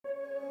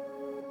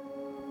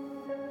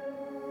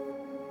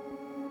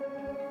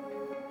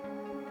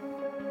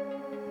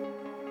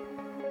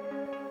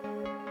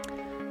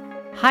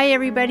Hi,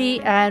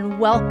 everybody, and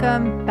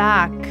welcome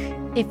back.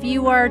 If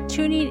you are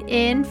tuning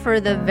in for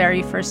the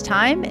very first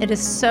time, it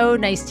is so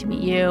nice to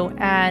meet you,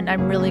 and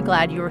I'm really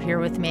glad you are here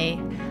with me.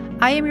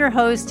 I am your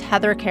host,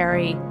 Heather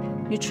Carey,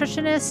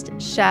 nutritionist,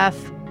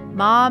 chef,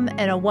 mom,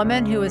 and a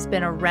woman who has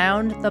been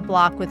around the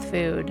block with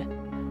food.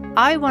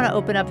 I want to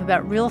open up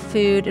about real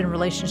food in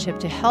relationship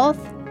to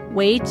health,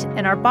 weight,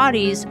 and our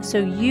bodies so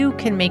you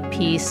can make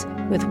peace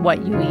with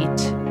what you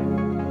eat.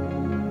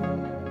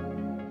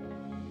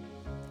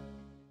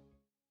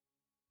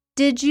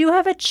 Did you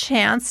have a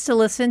chance to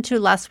listen to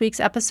last week's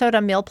episode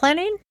on meal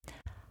planning?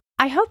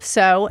 I hope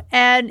so.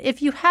 And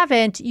if you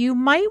haven't, you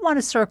might want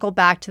to circle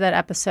back to that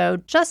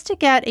episode just to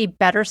get a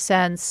better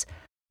sense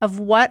of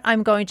what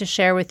I'm going to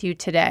share with you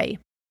today.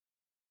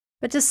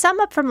 But to sum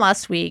up from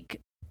last week,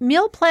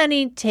 meal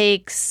planning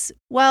takes,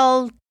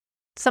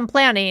 some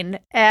planning.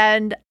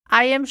 And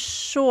I am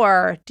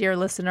sure, dear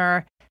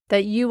listener,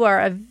 that you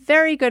are a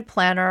very good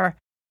planner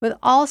with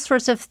all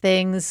sorts of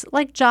things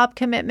like job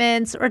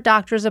commitments or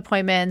doctor's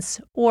appointments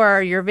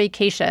or your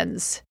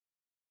vacations.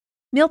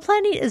 Meal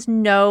planning is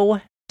no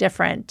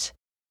different.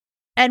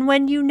 And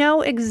when you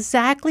know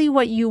exactly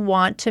what you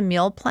want to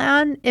meal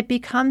plan, it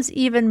becomes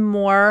even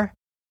more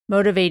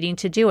motivating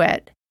to do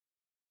it.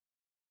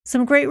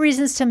 Some great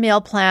reasons to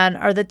meal plan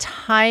are the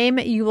time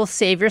you will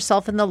save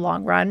yourself in the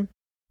long run,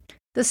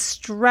 the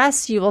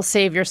stress you will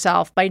save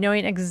yourself by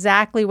knowing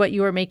exactly what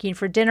you are making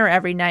for dinner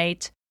every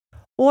night,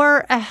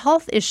 or a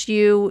health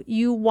issue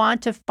you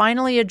want to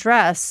finally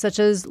address, such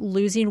as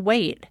losing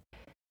weight.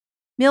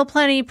 Meal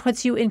planning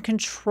puts you in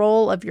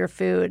control of your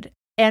food,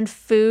 and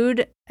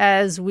food,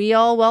 as we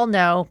all well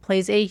know,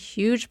 plays a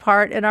huge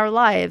part in our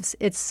lives.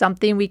 It's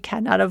something we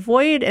cannot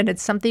avoid, and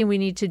it's something we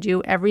need to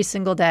do every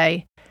single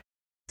day.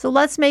 So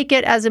let's make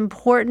it as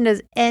important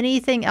as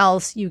anything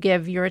else you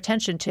give your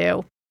attention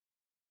to.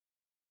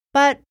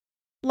 But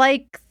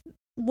like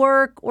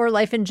work or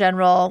life in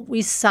general,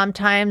 we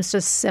sometimes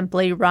just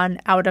simply run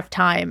out of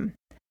time.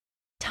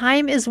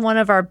 Time is one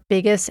of our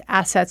biggest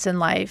assets in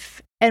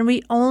life, and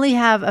we only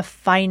have a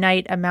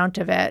finite amount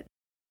of it.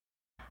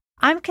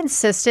 I'm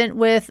consistent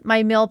with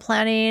my meal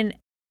planning,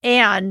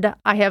 and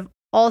I have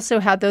also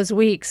had those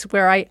weeks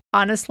where I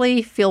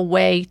honestly feel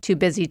way too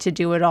busy to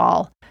do it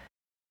all.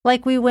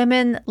 Like we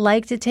women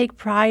like to take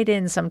pride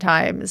in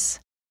sometimes.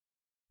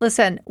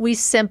 Listen, we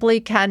simply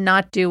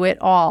cannot do it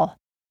all.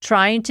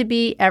 Trying to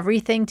be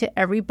everything to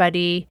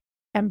everybody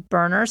and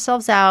burn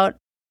ourselves out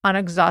on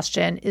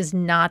exhaustion is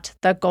not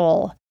the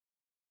goal.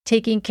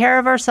 Taking care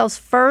of ourselves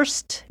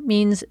first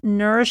means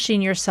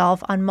nourishing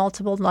yourself on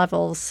multiple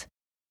levels.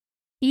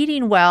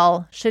 Eating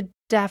well should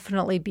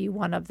definitely be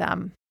one of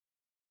them.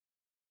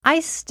 I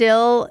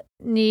still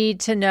need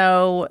to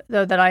know,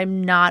 though, that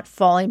I'm not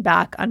falling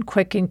back on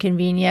quick and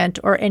convenient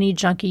or any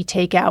junky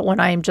takeout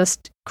when I'm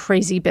just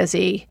crazy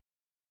busy.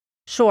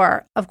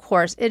 Sure, of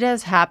course, it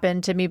has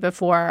happened to me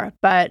before,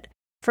 but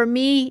for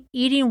me,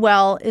 eating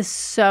well is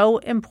so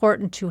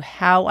important to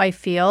how I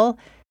feel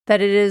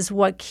that it is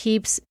what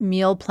keeps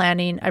meal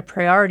planning a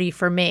priority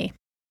for me.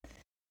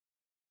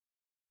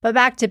 But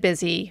back to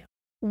busy.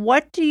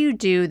 What do you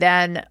do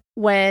then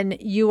when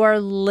you are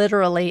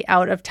literally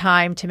out of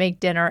time to make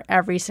dinner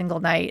every single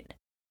night?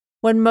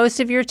 When most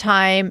of your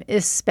time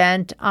is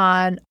spent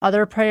on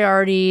other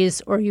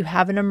priorities or you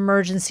have an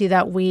emergency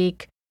that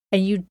week,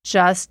 and you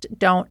just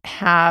don't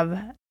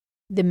have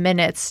the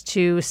minutes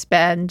to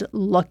spend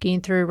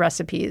looking through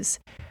recipes.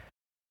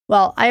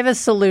 Well, I have a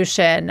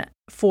solution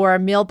for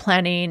meal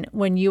planning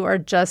when you are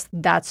just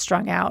that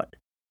strung out.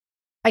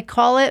 I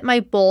call it my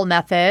bowl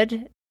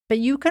method, but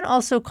you can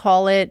also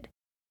call it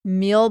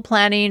meal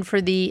planning for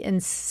the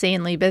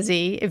insanely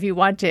busy if you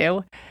want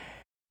to.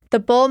 The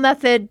bowl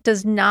method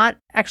does not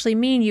actually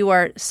mean you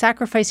are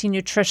sacrificing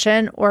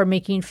nutrition or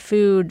making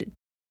food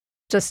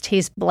just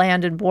taste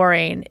bland and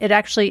boring. It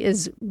actually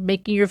is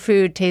making your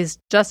food taste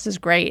just as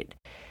great.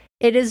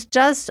 It is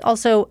just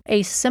also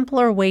a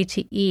simpler way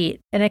to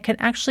eat, and it can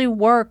actually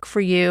work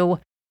for you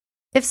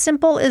if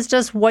simple is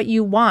just what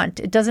you want.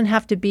 It doesn't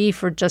have to be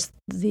for just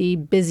the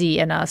busy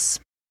in us.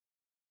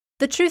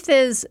 The truth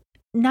is,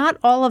 not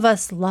all of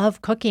us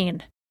love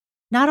cooking.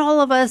 Not all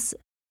of us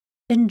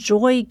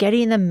enjoy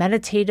getting the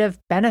meditative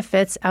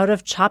benefits out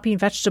of chopping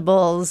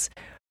vegetables,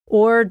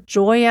 or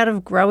joy out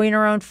of growing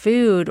our own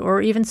food, or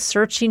even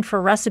searching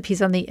for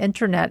recipes on the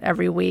internet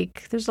every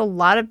week. There's a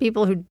lot of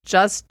people who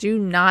just do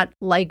not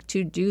like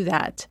to do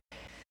that.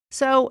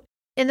 So,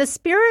 in the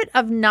spirit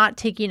of not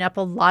taking up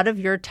a lot of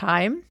your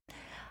time,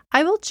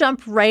 I will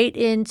jump right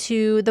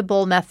into the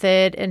bowl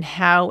method and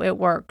how it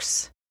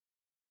works.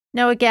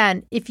 Now,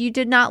 again, if you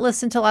did not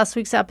listen to last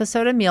week's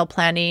episode of meal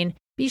planning,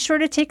 be sure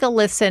to take a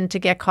listen to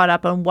get caught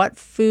up on what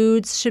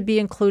foods should be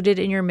included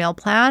in your meal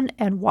plan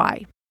and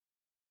why.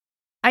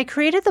 I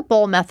created the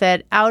bowl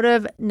method out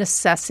of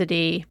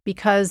necessity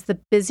because the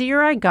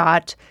busier I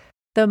got,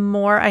 the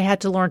more I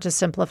had to learn to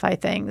simplify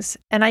things.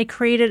 And I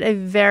created a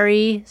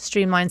very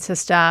streamlined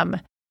system,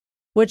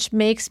 which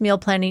makes meal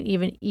planning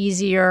even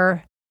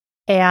easier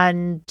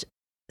and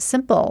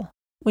simple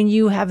when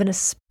you have an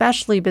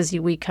especially busy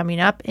week coming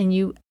up and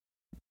you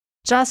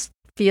just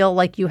feel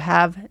like you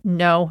have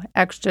no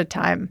extra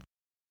time.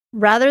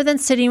 Rather than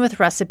sitting with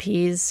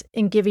recipes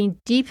and giving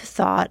deep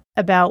thought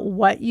about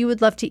what you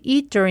would love to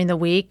eat during the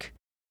week,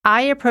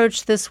 I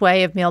approach this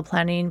way of meal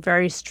planning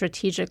very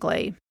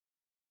strategically.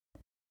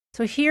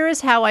 So here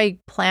is how I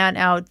plan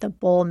out the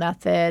bowl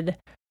method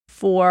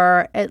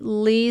for at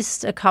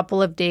least a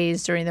couple of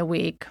days during the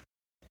week.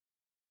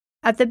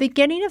 At the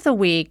beginning of the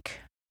week,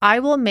 I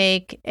will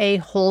make a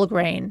whole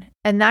grain,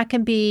 and that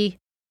can be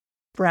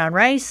brown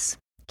rice,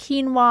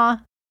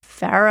 quinoa,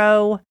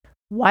 farro,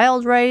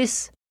 wild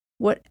rice,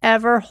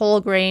 whatever whole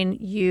grain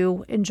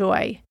you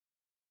enjoy.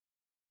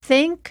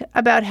 Think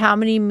about how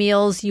many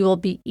meals you will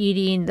be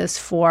eating this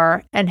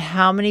for and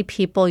how many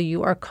people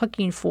you are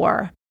cooking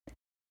for.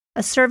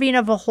 A serving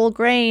of a whole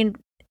grain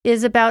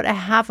is about a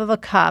half of a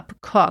cup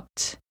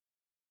cooked.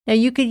 Now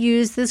you could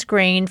use this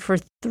grain for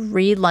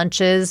 3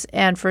 lunches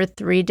and for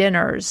 3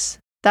 dinners.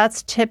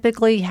 That's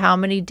typically how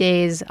many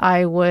days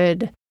I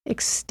would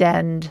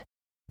extend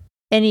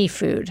any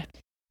food.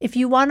 If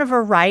you want a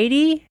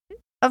variety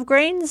of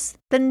grains,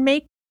 then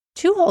make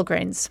 2 whole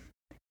grains.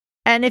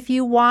 And if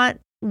you want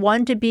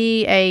one to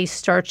be a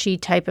starchy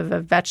type of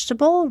a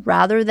vegetable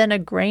rather than a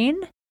grain,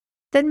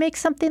 then make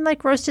something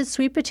like roasted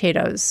sweet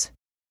potatoes.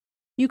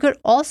 You could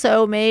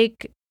also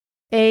make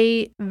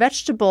a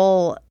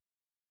vegetable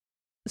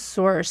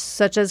source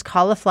such as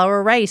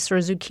cauliflower rice or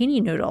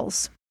zucchini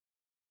noodles.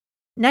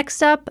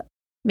 Next up,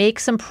 make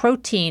some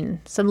protein,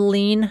 some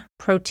lean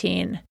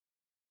protein.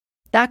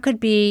 That could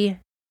be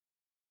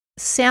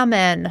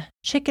salmon,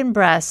 chicken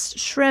breast,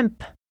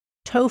 shrimp,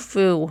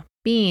 tofu,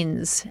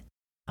 beans,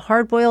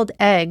 hard-boiled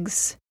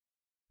eggs.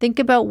 Think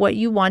about what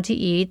you want to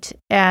eat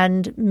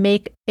and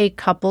make a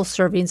couple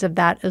servings of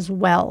that as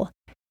well.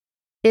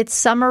 It's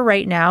summer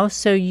right now,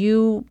 so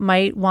you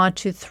might want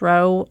to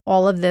throw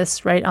all of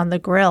this right on the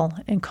grill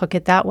and cook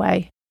it that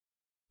way.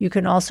 You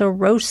can also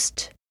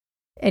roast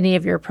any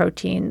of your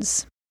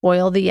proteins,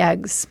 boil the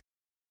eggs.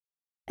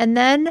 And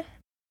then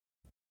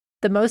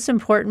the most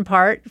important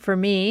part for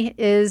me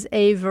is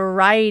a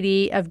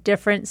variety of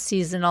different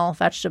seasonal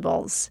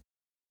vegetables.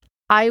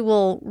 I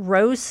will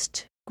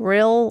roast,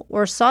 grill,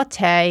 or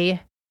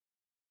saute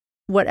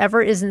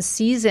whatever is in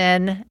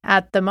season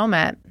at the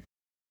moment.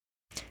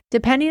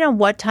 Depending on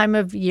what time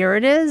of year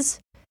it is,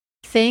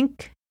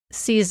 think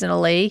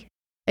seasonally.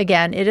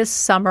 Again, it is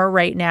summer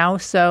right now,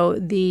 so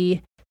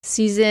the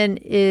season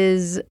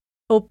is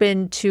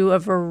open to a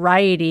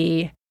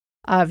variety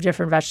of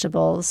different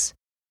vegetables.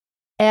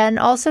 And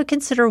also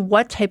consider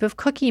what type of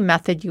cooking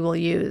method you will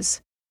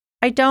use.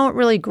 I don't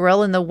really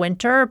grill in the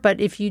winter, but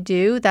if you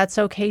do, that's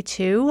okay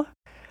too.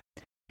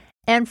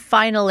 And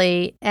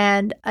finally,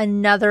 and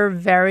another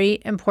very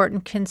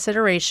important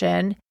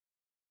consideration,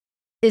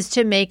 is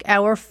to make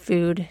our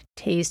food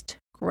taste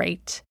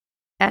great.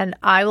 And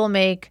I will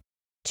make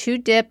 2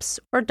 dips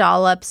or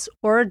dollops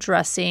or a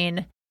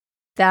dressing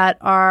that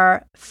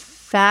are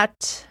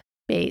fat-based.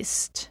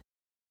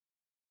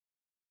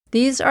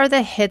 These are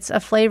the hits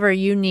of flavor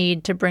you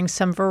need to bring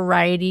some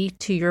variety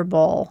to your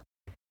bowl.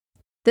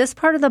 This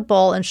part of the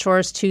bowl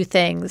ensures 2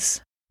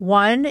 things.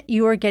 1,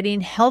 you are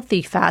getting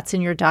healthy fats in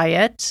your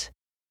diet.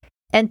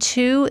 And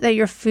 2, that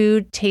your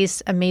food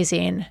tastes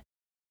amazing.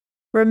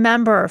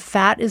 Remember,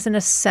 fat is an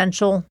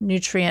essential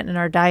nutrient in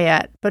our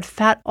diet, but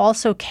fat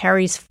also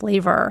carries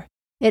flavor.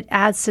 It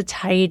adds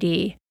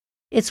satiety.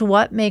 It's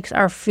what makes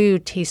our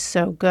food taste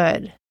so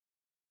good.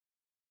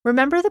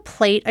 Remember the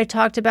plate I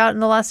talked about in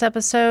the last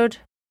episode?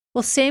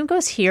 Well, same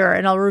goes here,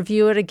 and I'll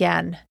review it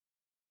again.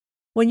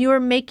 When you are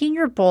making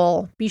your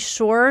bowl, be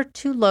sure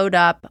to load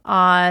up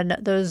on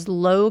those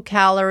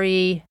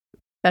low-calorie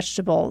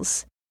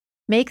vegetables.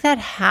 Make that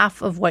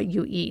half of what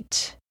you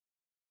eat.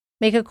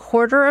 Make a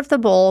quarter of the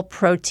bowl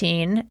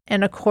protein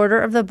and a quarter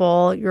of the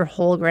bowl your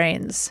whole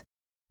grains,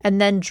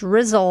 and then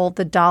drizzle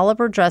the dollop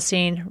or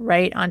dressing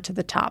right onto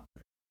the top.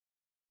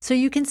 So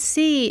you can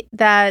see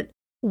that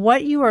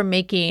what you are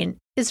making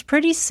is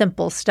pretty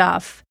simple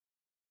stuff.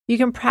 You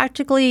can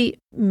practically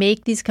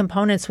make these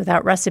components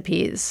without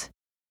recipes.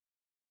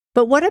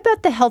 But what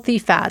about the healthy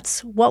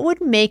fats? What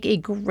would make a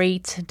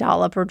great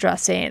dollop or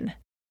dressing?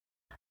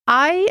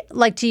 I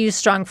like to use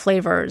strong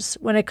flavors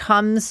when it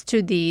comes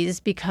to these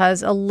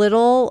because a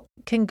little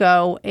can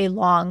go a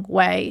long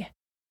way.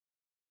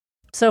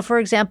 So for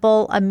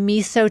example, a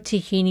miso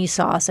tahini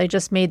sauce. I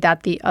just made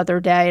that the other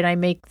day and I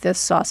make this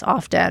sauce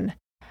often.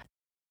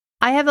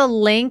 I have a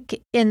link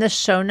in the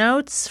show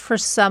notes for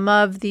some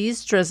of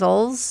these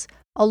drizzles,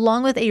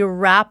 along with a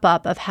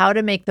wrap-up of how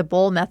to make the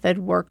bowl method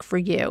work for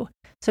you.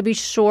 So be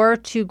sure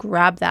to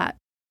grab that.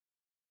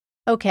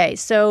 Okay,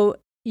 so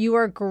you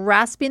are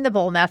grasping the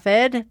bowl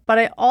method, but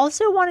I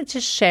also wanted to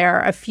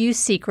share a few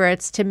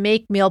secrets to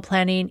make meal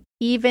planning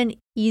even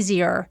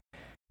easier,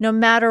 no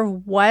matter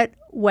what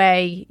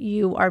way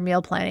you are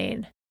meal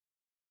planning.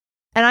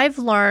 And I've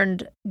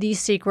learned these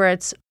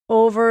secrets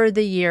over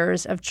the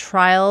years of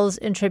trials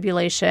and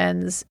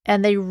tribulations,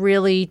 and they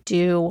really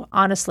do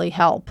honestly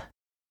help.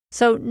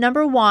 So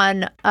number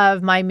 1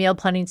 of my meal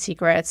planning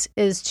secrets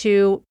is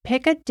to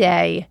pick a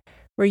day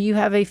where you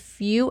have a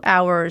few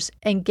hours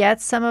and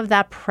get some of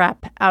that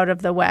prep out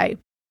of the way.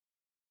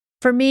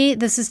 For me,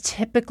 this is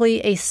typically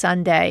a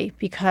Sunday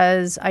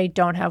because I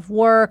don't have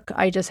work.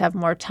 I just have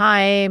more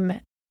time,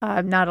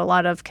 not a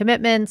lot of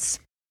commitments.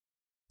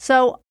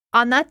 So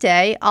on that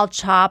day, I'll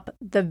chop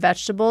the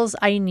vegetables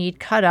I need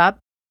cut up.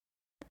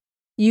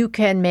 You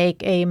can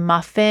make a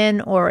muffin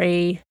or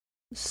a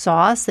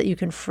sauce that you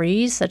can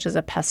freeze, such as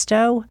a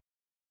pesto.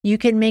 You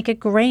can make a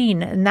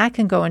grain, and that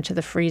can go into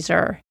the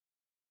freezer.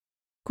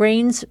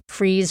 Grains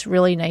freeze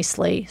really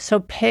nicely,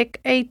 so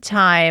pick a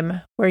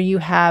time where you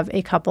have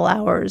a couple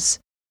hours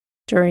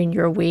during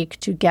your week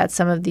to get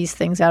some of these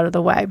things out of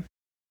the way.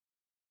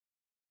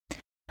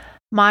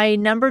 My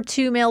number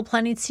 2 meal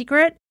planning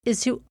secret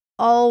is to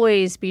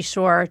always be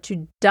sure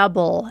to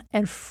double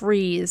and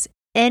freeze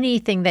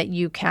anything that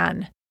you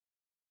can.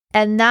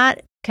 And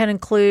that can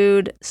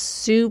include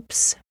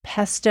soups,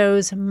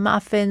 pestos,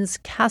 muffins,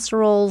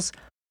 casseroles,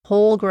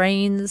 whole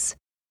grains.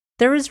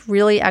 There is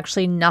really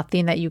actually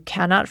nothing that you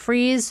cannot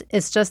freeze.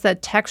 It's just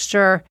that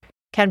texture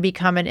can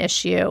become an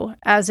issue,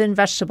 as in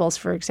vegetables,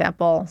 for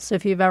example. So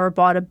if you've ever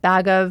bought a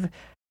bag of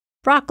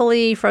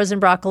broccoli, frozen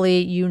broccoli,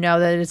 you know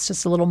that it's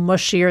just a little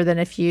mushier than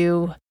if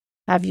you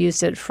have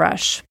used it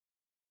fresh.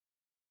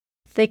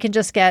 They can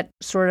just get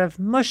sort of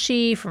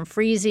mushy from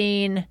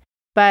freezing,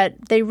 but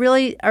they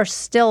really are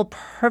still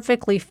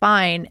perfectly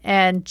fine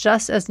and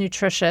just as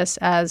nutritious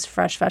as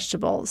fresh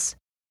vegetables.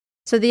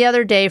 So the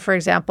other day, for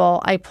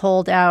example, I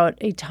pulled out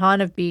a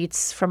ton of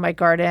beets from my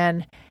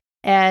garden.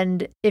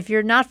 And if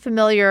you're not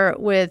familiar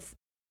with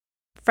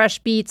fresh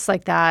beets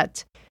like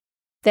that,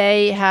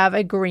 they have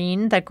a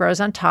green that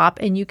grows on top,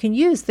 and you can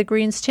use the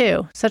greens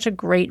too. Such a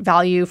great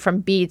value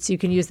from beets. You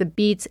can use the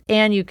beets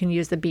and you can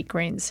use the beet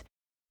greens.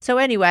 So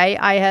anyway,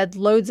 I had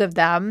loads of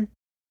them,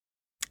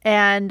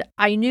 and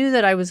I knew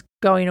that I was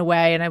going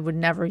away and I would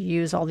never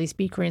use all these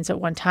beet greens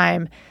at one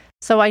time.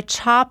 So I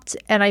chopped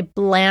and I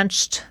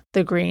blanched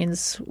the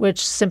greens,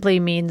 which simply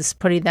means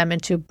putting them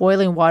into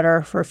boiling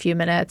water for a few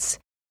minutes.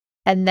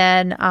 And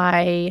then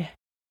I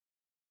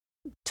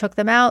took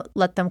them out,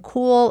 let them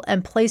cool,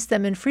 and placed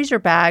them in freezer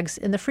bags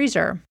in the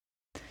freezer.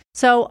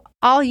 So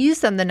I'll use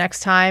them the next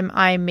time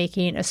I'm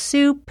making a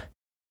soup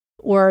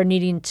or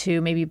needing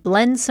to maybe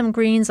blend some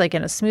greens like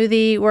in a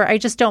smoothie, where I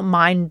just don't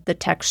mind the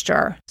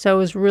texture. So it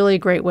was really a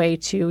great way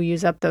to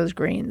use up those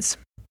greens.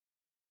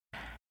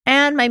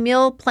 And my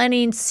meal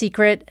planning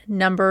secret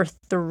number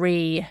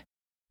 3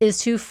 is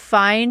to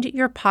find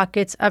your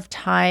pockets of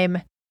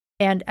time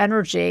and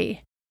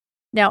energy.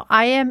 Now,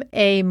 I am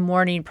a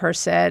morning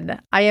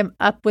person. I am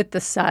up with the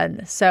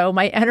sun. So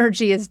my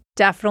energy is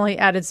definitely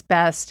at its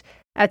best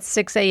at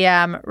 6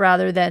 a.m.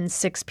 rather than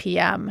 6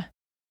 p.m.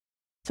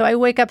 So I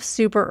wake up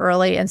super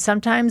early and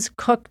sometimes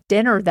cook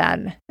dinner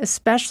then,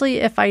 especially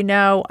if I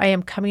know I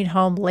am coming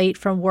home late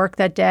from work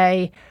that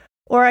day,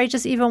 or I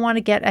just even want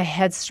to get a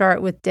head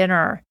start with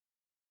dinner.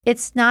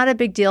 It's not a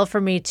big deal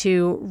for me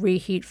to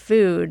reheat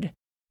food,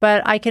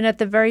 but I can at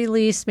the very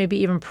least maybe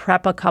even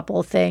prep a couple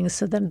of things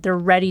so that they're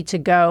ready to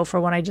go for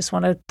when I just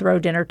want to throw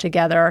dinner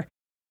together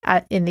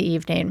in the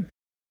evening.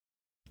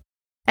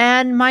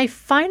 And my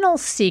final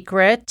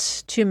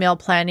secret to meal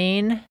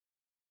planning,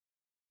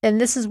 and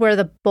this is where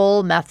the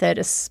bowl method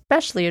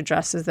especially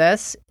addresses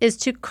this, is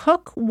to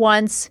cook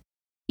once,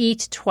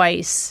 eat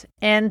twice,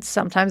 and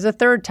sometimes a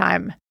third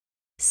time.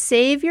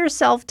 Save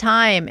yourself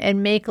time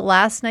and make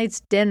last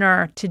night's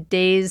dinner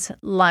today's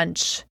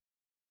lunch.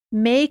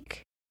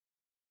 Make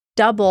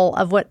double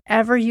of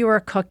whatever you are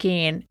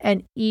cooking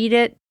and eat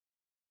it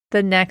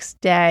the next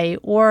day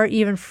or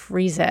even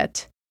freeze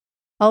it.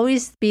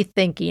 Always be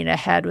thinking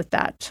ahead with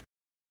that.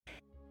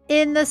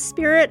 In the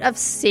spirit of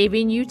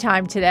saving you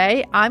time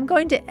today, I'm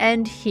going to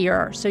end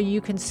here so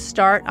you can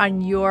start on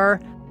your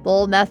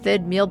bowl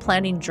method meal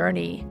planning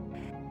journey.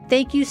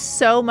 Thank you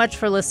so much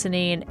for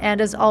listening. And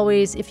as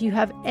always, if you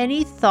have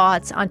any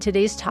thoughts on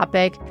today's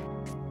topic,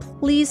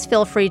 please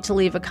feel free to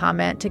leave a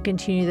comment to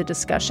continue the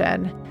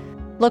discussion.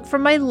 Look for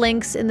my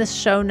links in the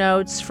show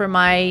notes for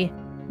my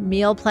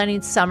meal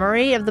planning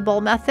summary of the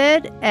bowl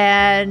method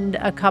and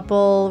a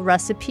couple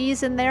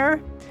recipes in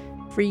there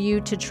for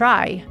you to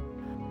try.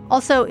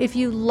 Also, if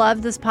you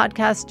love this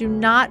podcast, do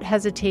not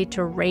hesitate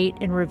to rate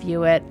and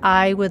review it.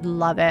 I would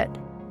love it.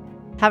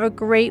 Have a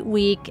great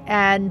week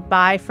and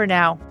bye for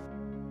now.